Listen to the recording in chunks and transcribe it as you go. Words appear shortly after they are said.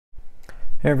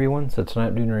Hey everyone, so tonight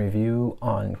I'm doing a review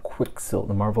on Quicksilver,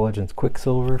 the Marvel Legends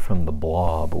Quicksilver from the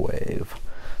Blob wave.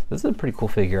 This is a pretty cool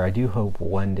figure. I do hope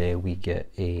one day we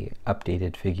get a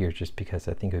updated figure, just because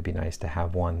I think it would be nice to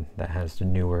have one that has the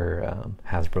newer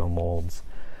Hasbro molds.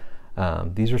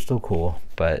 These are still cool,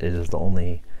 but it is the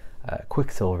only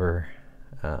Quicksilver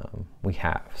we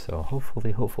have. So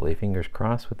hopefully, fingers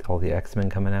crossed, with all the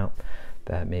X-Men coming out,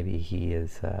 that maybe he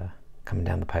is coming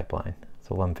down the pipeline.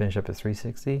 So let him finish up his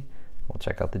 360. We'll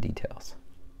check out the details.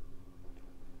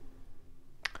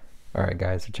 Alright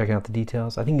guys, so checking out the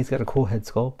details. I think he's got a cool head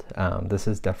sculpt. This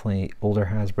is definitely older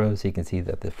Hasbro, so you can see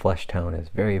that the flesh tone is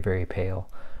very, very pale.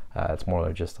 It's more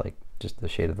like just the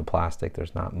shade of the plastic.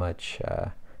 There's not much,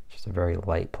 just a very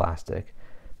light plastic.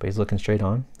 But he's looking straight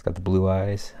on. He's got the blue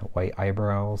eyes, white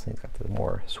eyebrows, and he's got the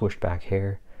more swooshed back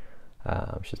hair.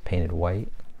 It's just painted white.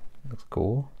 Looks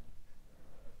cool.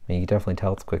 I mean, you can definitely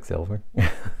tell it's Quicksilver.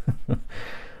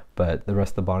 But the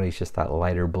rest of the body is just that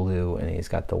lighter blue, and he's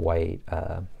got the white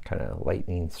kind of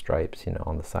lightning stripes, you know,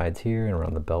 on the sides here and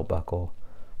around the belt buckle,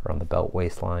 around the belt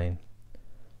waistline.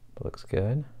 Looks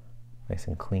good, nice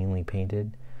and cleanly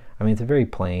painted. I mean, it's a very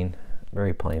plain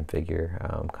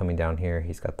figure. Coming down here,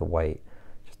 he's got the white,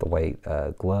 just the white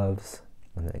gloves,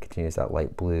 and then it continues that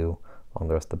light blue along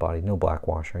the rest of the body. No black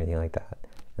wash or anything like that.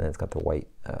 And then it's got the white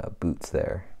boots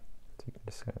there. So you can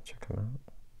just kind of check them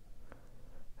out.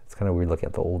 It's kind of weird looking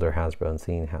at the older Hasbro and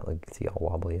seeing how, like, you can see how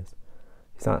wobbly he is.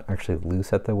 He's not actually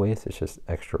loose at the waist, it's just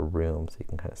extra room, so you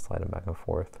can kind of slide him back and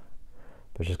forth.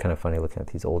 But it's just kind of funny looking at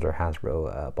these older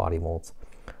Hasbro body molds.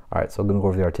 Alright, so I'm going to go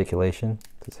over the articulation.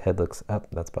 His head looks up,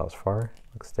 that's about as far.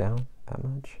 Looks down, that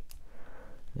much.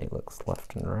 And he looks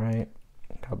left and right.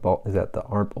 Is that the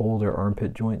older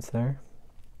armpit joints there?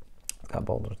 It's got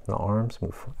bulges in the arms,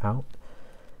 move out.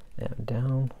 And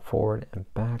down, forward,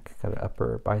 and back. Got an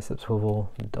upper bicep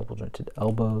swivel, double jointed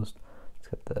elbows. It's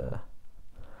got the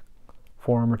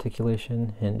forearm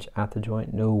articulation, hinge at the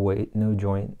joint, no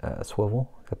joint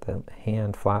swivel. Got the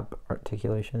hand flap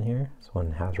articulation here. So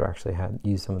when Hasbro actually had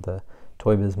used some of the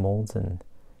Toy Biz molds and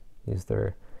used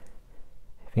their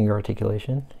finger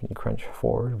articulation, you can crunch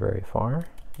forward very far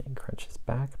and crunches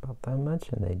back about that much,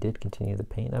 and they did continue the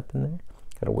paint up in there.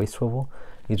 Got a waist swivel.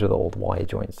 These are the old Y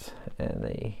joints, and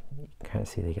you can kind of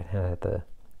see they get at the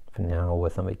finale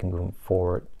with them. You can move them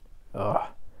forward. Ugh,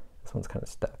 this one's kind of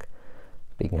stuck.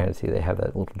 But you can kind of see they have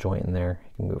that little joint in there.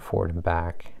 You can move forward and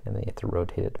back, and then you have to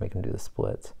rotate it to make them do the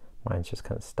splits. Mine's just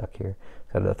kind of stuck here.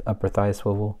 Got an upper thigh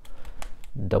swivel,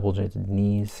 double jointed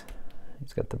knees.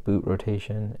 He's got the boot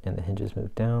rotation, and the hinges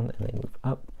move down and they move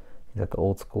up. He's got the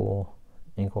old school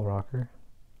ankle rocker.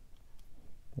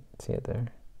 You can see it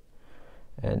there.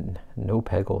 And no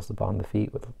peg holes at the bottom of the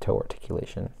feet with toe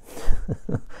articulation.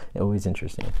 Always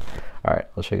interesting. Alright,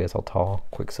 I'll show you guys how tall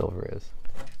Quicksilver is.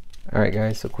 Alright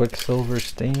guys, so Quicksilver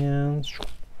stands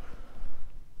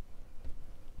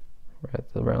right at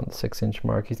around the 6-inch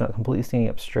mark. He's not completely standing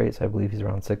up straight, so I believe he's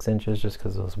around 6 inches, just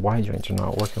because those Y joints are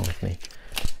not working with me.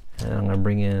 And I'm going to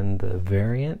bring in the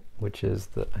variant, which is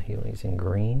he's in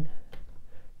green.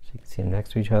 So you can see them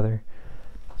next to each other.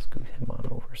 Scoot him on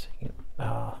over so you can...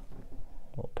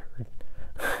 little turd.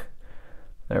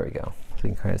 There we go. So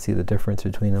you can kind of see the difference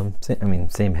between them.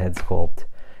 Same head sculpt.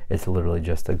 It's literally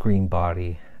just a green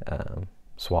body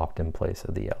swapped in place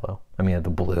of the yellow. The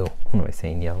blue. What am I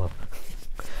saying, yellow?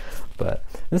 But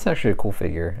this is actually a cool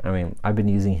figure. I've been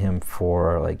using him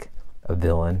for like a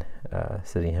villain,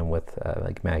 sitting him with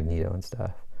like Magneto and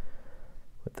stuff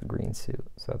with the green suit.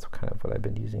 So that's kind of what I've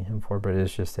been using him for. But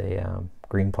it's just a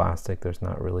green plastic. There's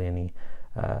not really any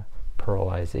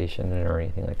pearlization or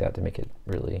anything like that to make it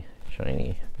really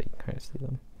shiny, but you can kind of see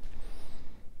them.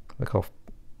 Look how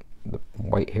the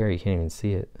white hair, you can't even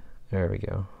see it. There we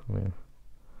go. There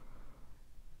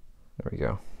we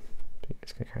go. So you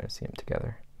guys can kind of see them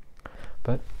together.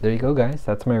 But there you go guys,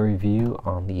 that's my review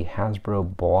on the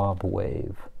Hasbro Blob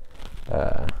Wave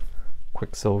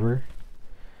Quicksilver.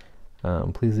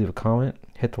 Please leave a comment,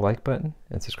 hit the like button,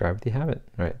 and subscribe if you haven't.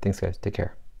 Alright, thanks guys, take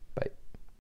care.